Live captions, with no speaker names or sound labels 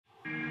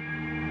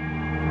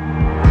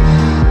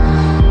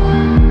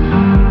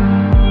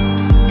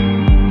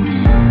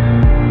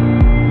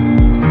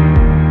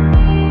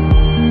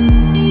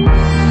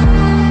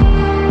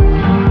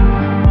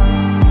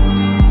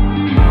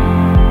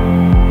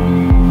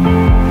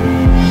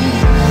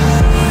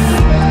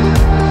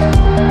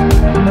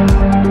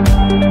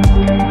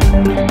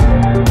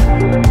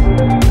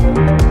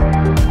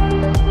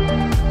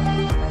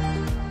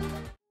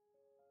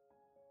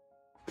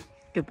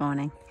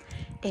morning.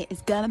 It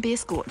is gonna be a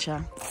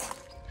scorcher.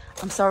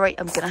 I'm sorry,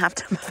 I'm gonna have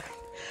to moan.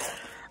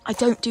 I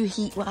don't do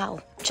heat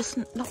well. Just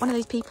not one of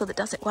those people that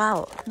does it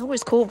well. Nor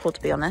is Corporal,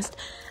 to be honest.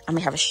 And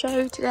we have a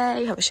show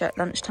today, have a show at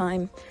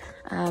lunchtime.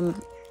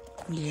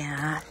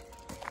 Yeah.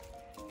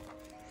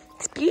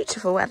 It's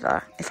beautiful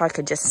weather. If I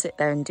could just sit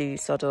there and do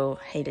sod or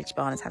haylage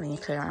barn is having a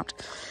clear out.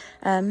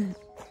 I'll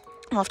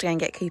have to go and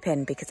get Coop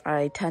in because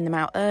I turned them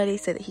out early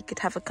so that he could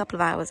have a couple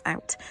of hours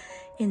out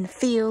in the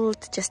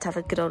field, just have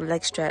a good old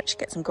leg stretch,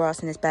 get some grass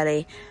in his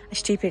belly. I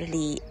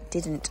stupidly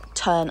didn't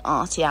turn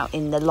Artie out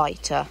in the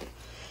lighter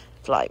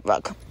fly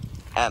rug.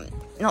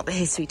 Not that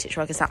his Swedish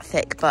rug is that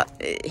thick, but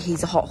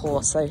he's a hot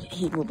horse, so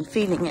he will be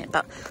feeling it,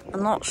 but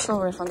I'm not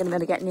sure if I'm going to be able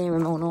to get near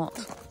him or not.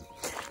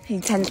 He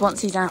tends,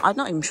 once he's out, I'm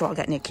not even sure I'll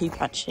get near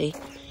Coop, actually.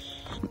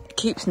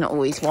 Coop's not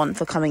always one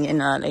for coming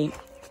in early.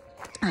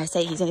 I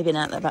say he's only been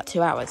out there about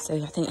 2 hours, so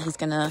I think he's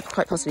going to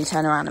quite possibly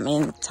turn around at me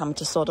and tell me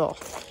to sod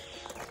off.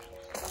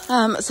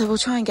 So we'll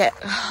try and get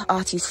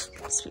Artie's,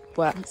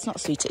 well, it's not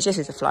Swedish, this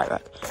is a fly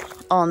rug,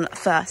 on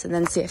first, and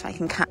then see if I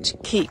can catch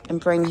Coop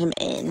and bring him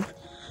in.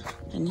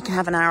 And you can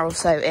have an hour or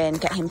so in,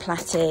 get him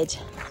platted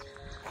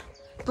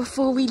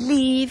before we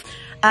leave.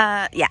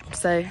 Yeah,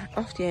 so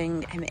off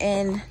getting him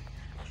in.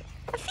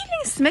 I'm feeling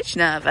a smidge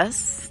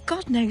nervous.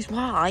 God knows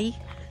why.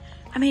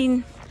 I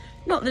mean,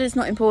 not that it's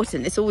not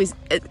important. It's always...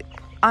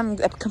 I'm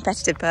a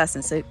competitive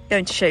person, so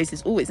going to shows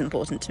is always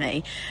important to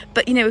me.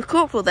 But, you know, with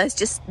Corporal, there's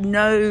just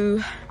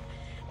no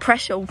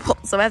pressure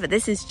whatsoever.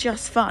 This is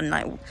just fun.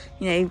 Like,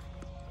 you know,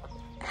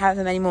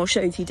 however many more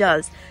shows he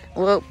does,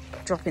 we'll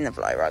drop in the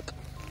fly rug.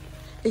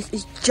 This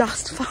is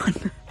just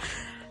fun.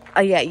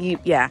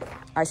 Yeah,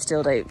 I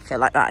still don't feel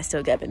like that. I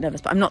still get a bit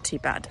nervous, but I'm not too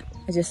bad.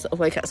 I just sort of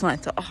woke up this morning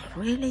and thought, oh,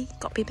 really?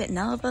 Got to be a bit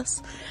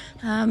nervous.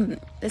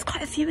 There's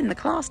quite a few in the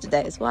class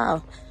today as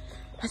well.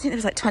 I think there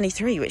was like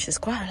 23, which is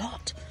quite a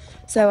lot.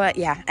 So,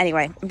 yeah,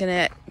 anyway, I'm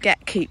going to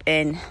get Coop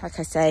in, like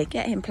I say,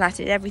 get him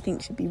platted. Everything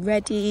should be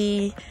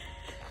ready.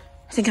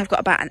 I think I've got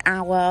about an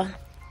hour.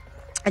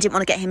 I didn't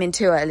want to get him in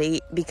too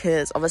early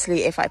because,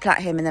 obviously, if I plait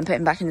him and then put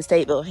him back in the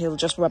stable, he'll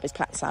just rub his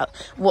plaits out.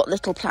 What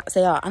little plaits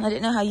they are. And I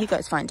don't know how you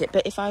guys find it,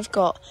 but if I've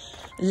got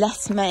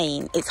less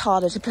mane, it's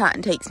harder to plait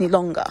and takes me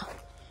longer.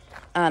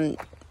 And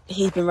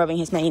he's been rubbing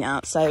his mane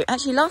out. So,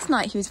 actually, last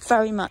night he was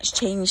very much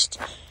changed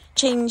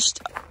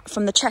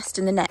from the chest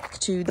and the neck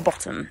to the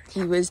bottom.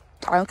 He was,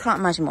 I can't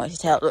imagine what his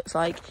tail looks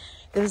like.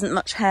 There wasn't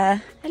much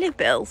hair. Hello,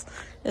 Bills.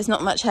 There's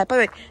not much hair. By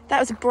the way, that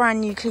was a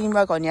brand new clean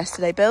rug on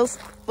yesterday, Bills,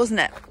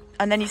 wasn't it?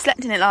 And then you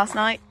slept in it last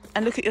night,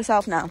 and look at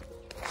yourself now.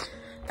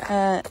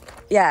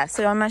 Yeah,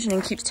 so I'm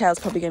imagining Coop's tail's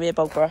probably going to be a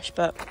bog brush,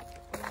 but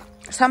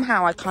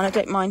somehow I kind of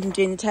don't mind him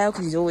doing the tail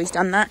because he's always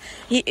done that.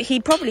 He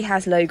probably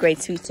has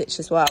low-grade Swedish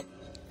as well.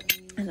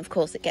 And, of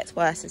course, it gets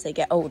worse as they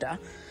get older.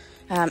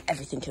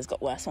 Everything has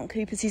got worse on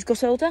Coop as he's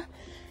got older.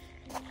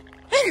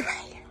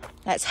 Anyway,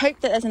 let's hope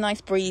that there's a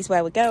nice breeze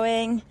where we're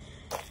going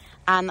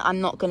and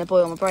I'm not going to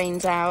boil my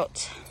brains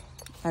out,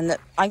 and that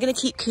I'm going to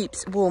keep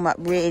Coop's warm up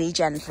really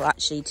gentle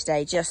actually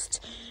today.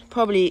 Just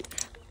probably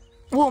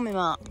warm him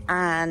up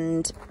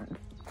and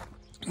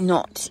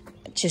not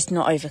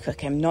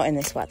overcook him, not in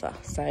this weather.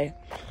 So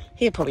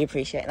he'll probably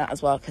appreciate that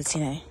as well because,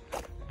 you know,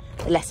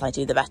 the less I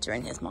do, the better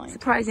in his mind.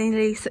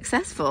 Surprisingly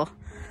successful.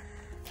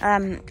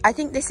 I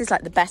think this is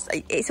like the best.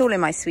 It's all in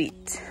my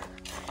sweet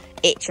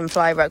itch and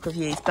fly rug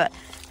reviews, but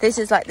this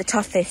is like the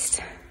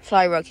toughest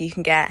fly rug you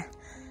can get.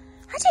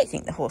 I don't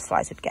think the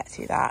horseflies would get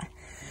through that,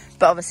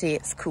 but obviously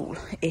it's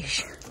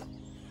cool-ish.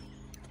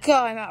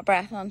 God, I'm out of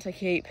breath, aren't I,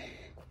 Coop?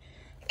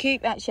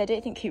 Coop, actually, I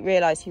don't think Coop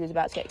realised he was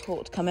about to get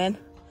caught to come in.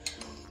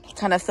 He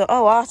kind of thought,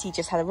 oh, Artie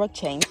just had a rug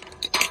change.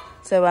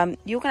 So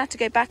you're going to have to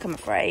go back, I'm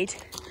afraid.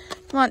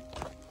 Come on.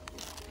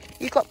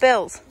 You've got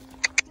Bills.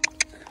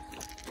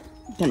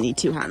 Don't need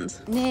two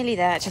hands. Nearly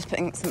there, just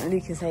putting some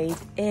Lucozade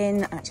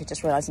in. Actually,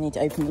 just realised I need to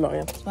open the lorry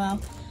up as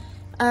well.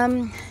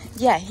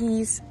 Yeah,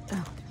 he's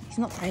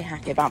not very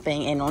happy about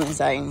being in on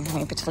his own,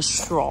 having a bit of a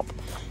strop.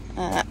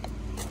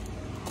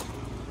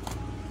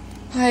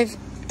 I've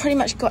pretty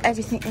much got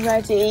everything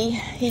ready.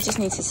 He just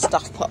needs his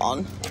stuff put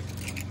on.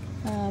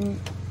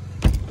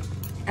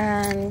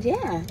 And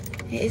yeah,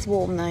 it is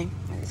warm though.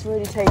 It's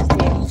really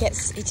toasty.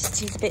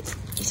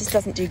 He just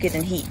doesn't do good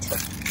in heat.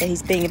 So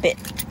he's being a bit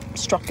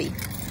stroppy.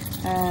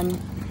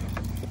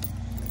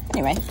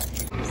 Anyway,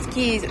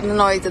 excuse the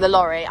noise of the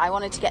lorry. I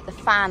wanted to get the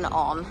fan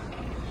on.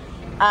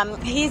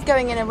 He's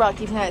going in a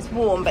rug even though it's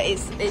warm, but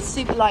it's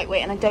super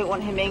lightweight and I don't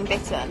want him being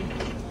bitten.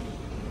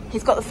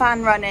 He's got the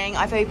fan running.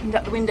 I've opened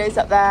up the windows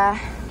up there,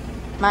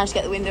 managed to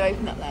get the window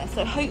open up there,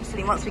 so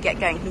hopefully once we get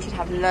going he should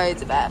have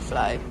loads of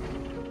airflow.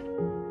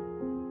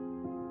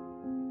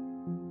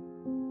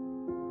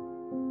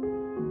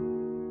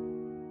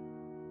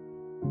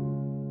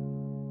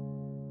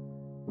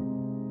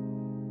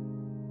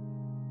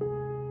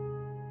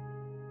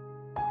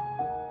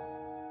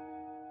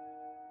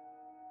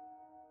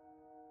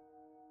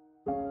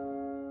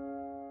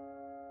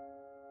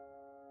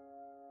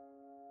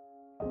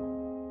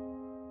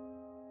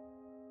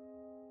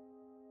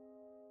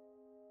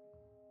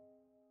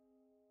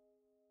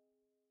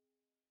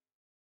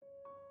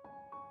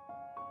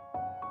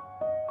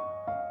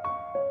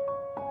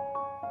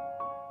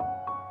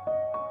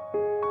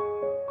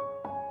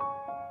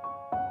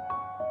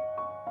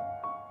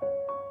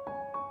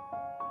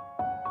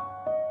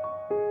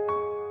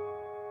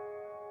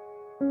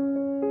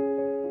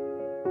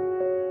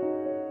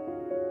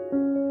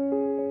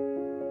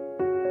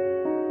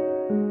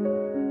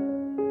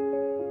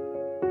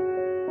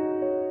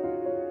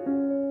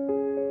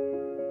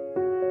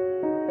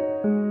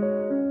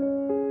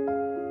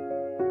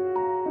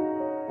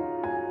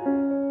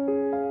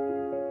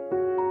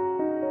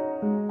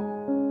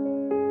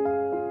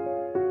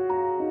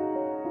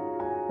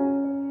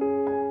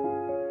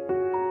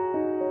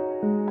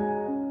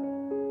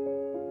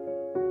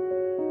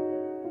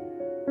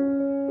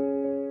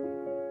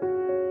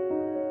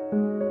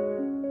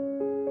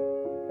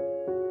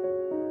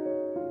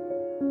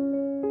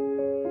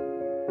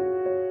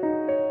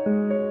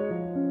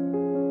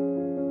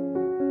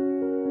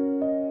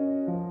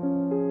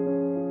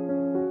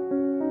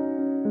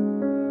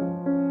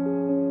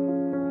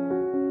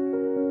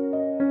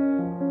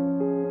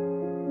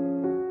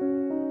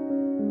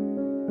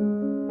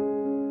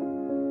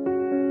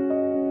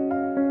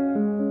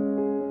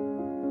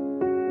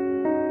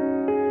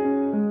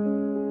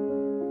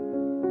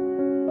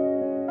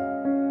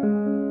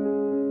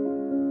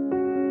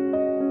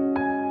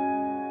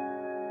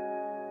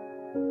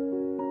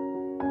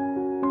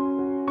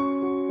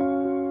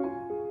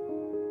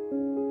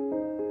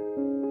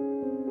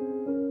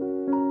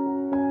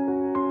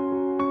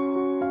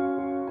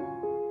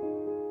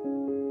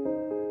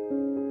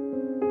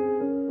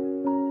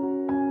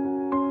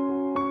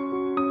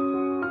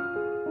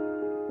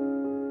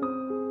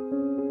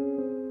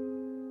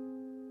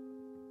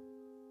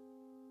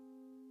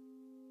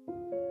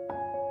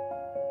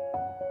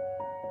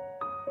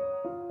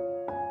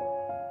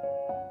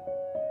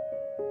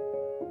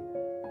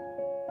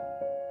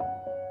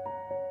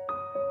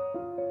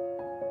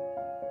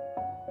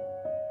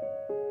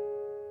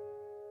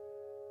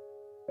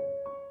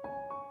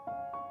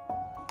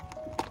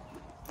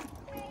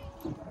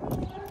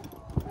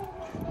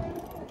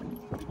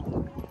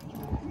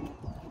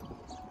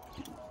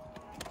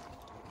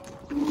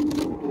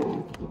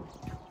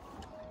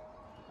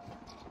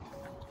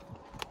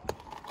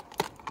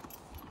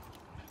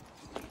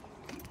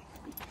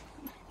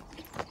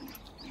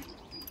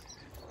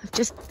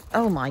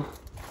 oh my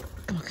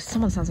God,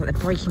 someone sounds like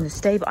they're breaking the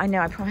stable. I know,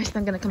 I promised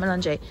I'm going to come and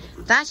lunge.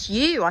 That's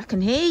you. I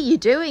can hear you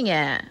doing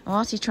it.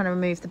 Whilst he's trying to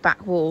remove the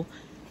back wall.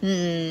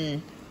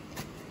 Problems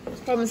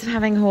of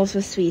having a horse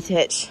with sweet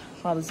itch.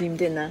 Father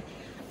zoomed in there.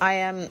 I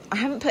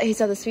haven't put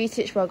his other sweet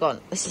itch rug on.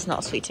 This is not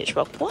a sweet itch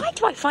rug. Why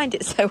do I find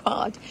it so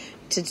hard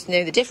to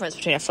know the difference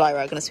between a fly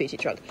rug and a sweet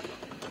itch rug?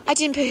 I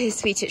didn't put his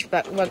sweet itch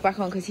rug back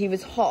on because he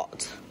was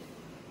hot.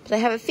 But I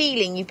have a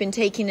feeling you've been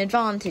taking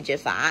advantage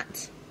of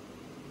that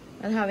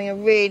and having a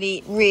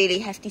really, really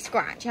hefty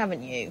scratch,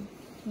 haven't you?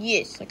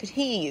 Yes, I could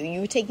hear you. You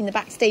were taking the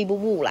back stable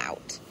wall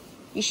out.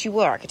 Yes, you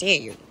were. I could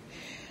hear you.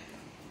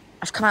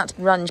 I've come out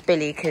to lunge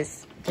Billy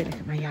because, don't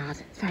look at my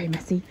yard. It's very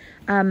messy.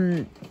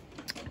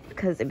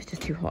 Because it was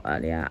just too hot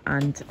earlier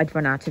and I'd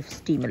run out of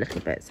steam a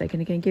little bit. So I'm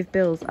going to give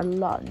Bills a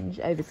lunge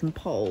over some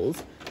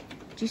poles.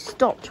 Would you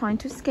stop trying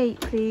to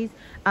escape, please?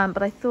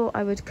 But I thought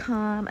I would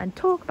come and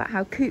talk about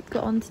how Coop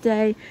got on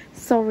today.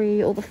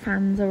 Sorry, all the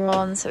fans are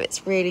on, so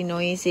it's really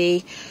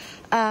noisy.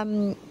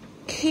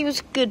 He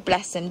was good,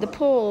 bless him. The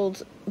poor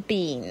old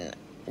bean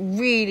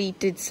really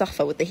did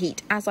suffer with the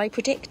heat, as I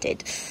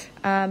predicted.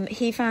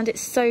 He found it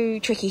so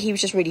tricky. He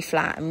was just really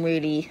flat and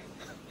really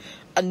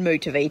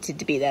unmotivated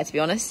to be there, to be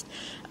honest.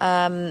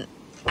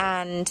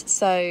 And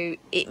so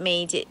it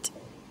made it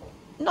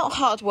not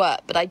hard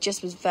work, but I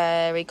just was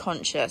very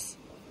conscious.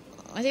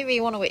 I don't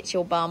really want to itch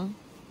your bum.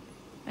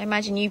 I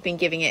imagine you've been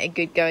giving it a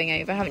good going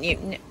over, haven't you?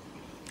 No.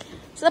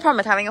 So the problem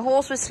with having a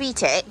horse with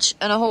sweet itch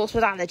and a horse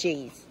with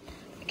allergies.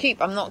 Coop,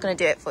 I'm not going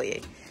to do it for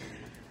you.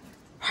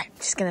 Right, I'm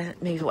just going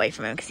to move away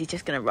from him because he's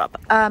just going to rub.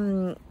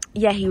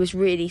 Yeah, he was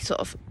really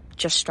sort of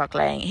just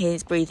struggling.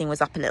 His breathing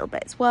was up a little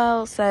bit as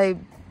well. So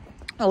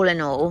all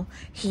in all,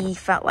 he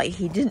felt like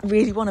he didn't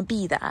really want to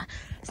be there.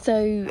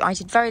 So I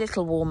did very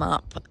little warm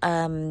up.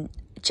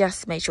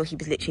 Just made sure he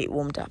was literally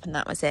warmed up and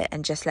that was it.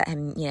 And just let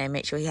him, you know,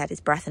 make sure he had his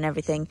breath and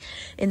everything.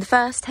 In the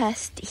first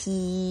test,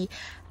 he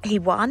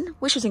won,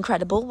 which was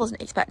incredible.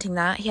 Wasn't expecting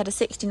that. He had a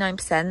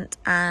 69%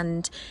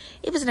 and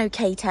it was an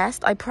okay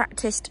test. I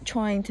practiced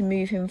trying to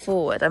move him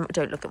forward.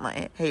 Don't look at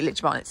my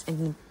haylage barn. It's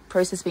in the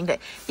process of being clear.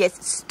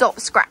 Yes, stop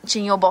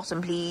scratching your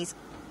bottom, please.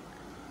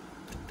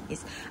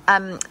 Yes.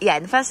 Yeah,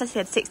 in the first test he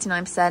had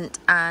 69%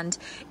 and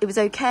it was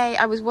okay.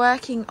 I was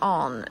working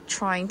on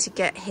trying to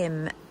get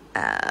him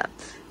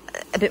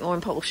a bit more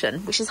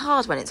impulsion, which is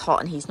hard when it's hot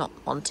and he's not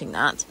wanting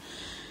that.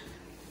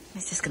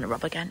 He's just going to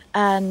rub again.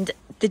 And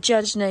the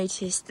judge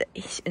noticed that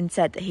and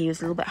said that he was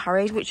a little bit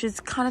hurried, which was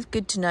kind of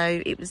good to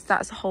know.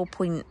 That's the whole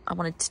point. I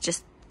wanted to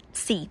just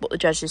see what the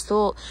judges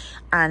thought,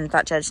 and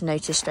that judge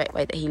noticed straight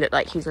away that he looked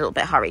like he was a little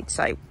bit hurried.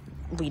 So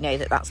we know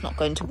that that's not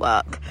going to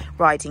work,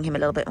 riding him a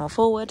little bit more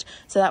forward.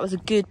 So that was a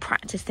good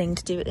practice thing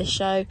to do at this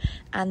show.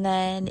 And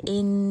then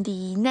in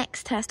the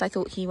next test, I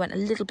thought he went a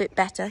little bit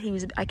better.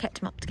 I kept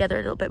him up together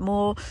a little bit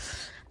more.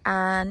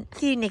 And a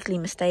few niggly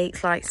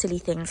mistakes, like silly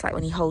things like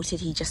when he halted,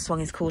 he just swung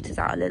his quarters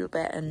out a little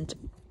bit, and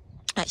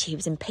actually he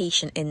was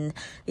impatient in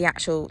the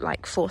actual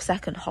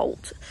 4-second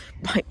halt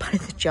right by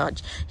the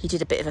judge. He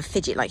did a bit of a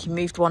fidget, like he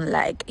moved one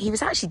leg. He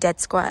was actually dead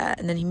square,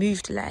 and then he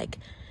moved a leg,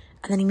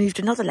 and then he moved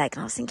another leg,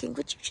 and I was thinking,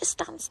 would you just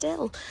stand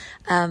still?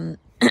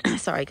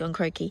 Sorry, gone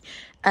croaky.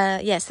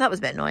 Yeah, so that was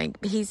a bit annoying.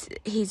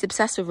 He's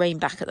obsessed with rein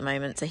back at the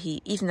moment, so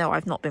even though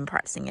I've not been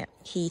practicing it,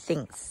 he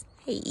thinks,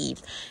 hey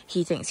Eve,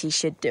 he thinks he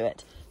should do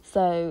it.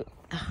 So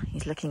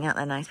he's looking out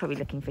there now. He's probably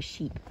looking for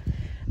sheep.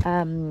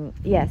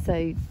 Yeah,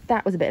 so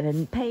that was a bit of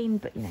a pain,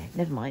 but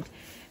never mind.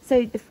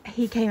 So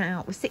he came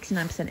out with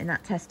 69% in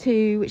that test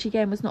too, which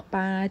again was not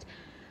bad.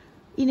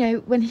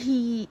 When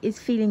he is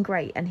feeling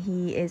great and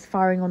he is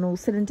firing on all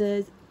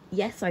cylinders,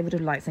 yes, I would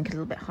have liked something a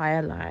little bit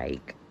higher.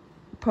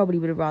 Probably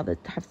would have rather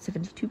have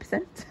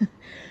 72%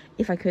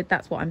 if I could.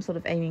 That's what I'm sort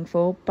of aiming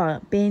for.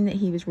 But being that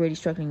he was really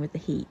struggling with the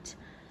heat,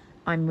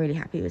 I'm really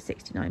happy with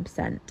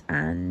 69%.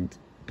 And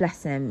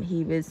bless him,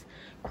 he was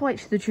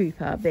quite the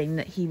trooper, being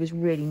that he was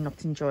really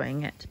not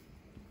enjoying it.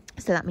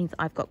 So that means that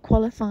I've got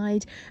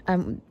qualified.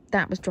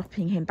 That was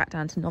dropping him back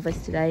down to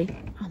novice today.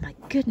 Oh my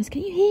goodness,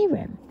 can you hear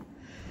him?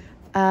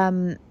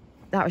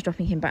 That was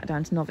dropping him back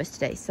down to novice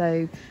today.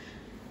 So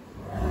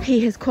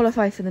he has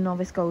qualified for the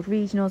novice gold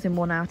regionals in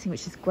one outing,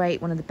 which is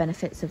great. One of the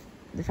benefits of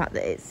the fact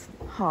that it's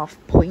half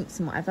points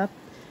and whatever.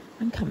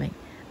 I'm coming.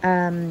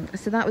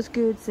 So that was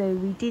good. So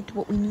we did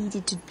what we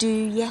needed to do.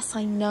 Yes,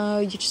 I know,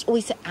 you're just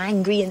always so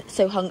angry and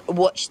so hungry.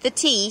 Watch the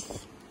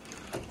teeth.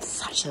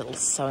 Such a little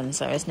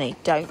so-and-so, isn't he?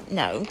 Don't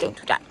do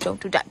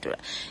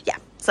that. Yeah,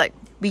 so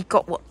we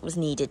got what was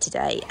needed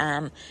today.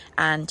 And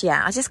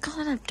yeah, I just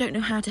kind of don't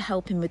know how to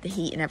help him with the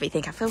heat and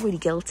everything. I feel really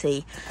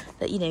guilty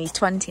that, he's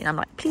 20 and I'm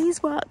like,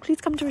 please work, please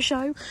come to a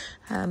show.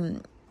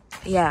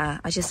 Yeah,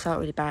 I just felt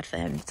really bad for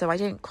him. So I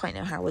don't quite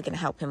know how we're going to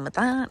help him with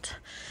that.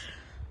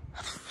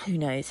 Who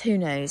knows?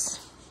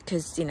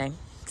 Because,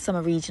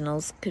 summer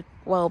regionals could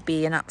well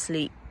be an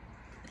absolute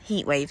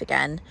heat wave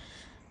again.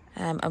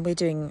 And we're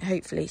doing,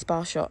 hopefully,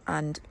 Sparshot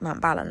and Mount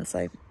Ballon.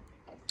 So,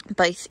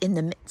 both in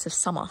the midst of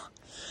summer.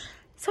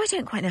 So, I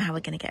don't quite know how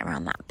we're going to get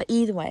around that. But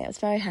either way, I was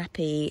very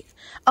happy.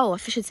 Oh, I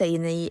should say,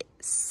 in the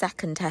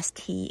second test,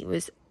 he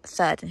was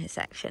third in his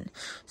section.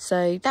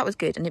 So that was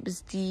good. And it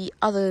was he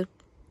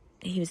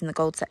was in the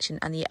gold section,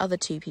 and the other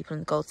 2 people in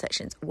the gold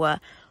sections were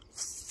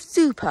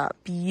super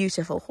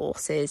beautiful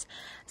horses.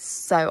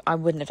 So I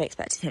wouldn't have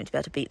expected him to be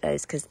able to beat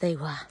those, because they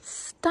were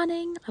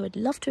stunning. I would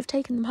love to have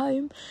taken them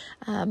home.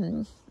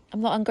 I'm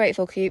not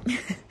ungrateful, Coop.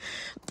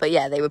 But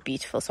yeah, they were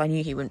beautiful, so I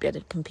knew he wouldn't be able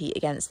to compete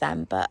against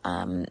them. But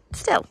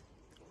still,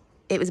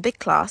 it was a big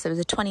class. There was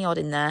a 20 odd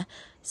in there,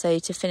 so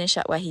to finish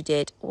up where he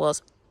did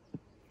was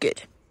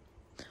good.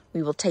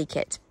 We will take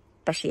it,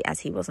 especially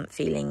as he wasn't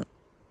feeling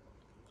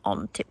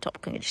on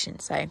tip-top condition.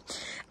 So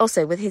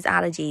also with his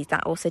allergies,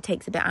 that also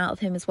takes a bit out of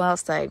him as well.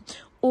 So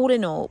all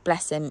in all,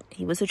 bless him,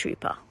 he was a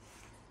trooper.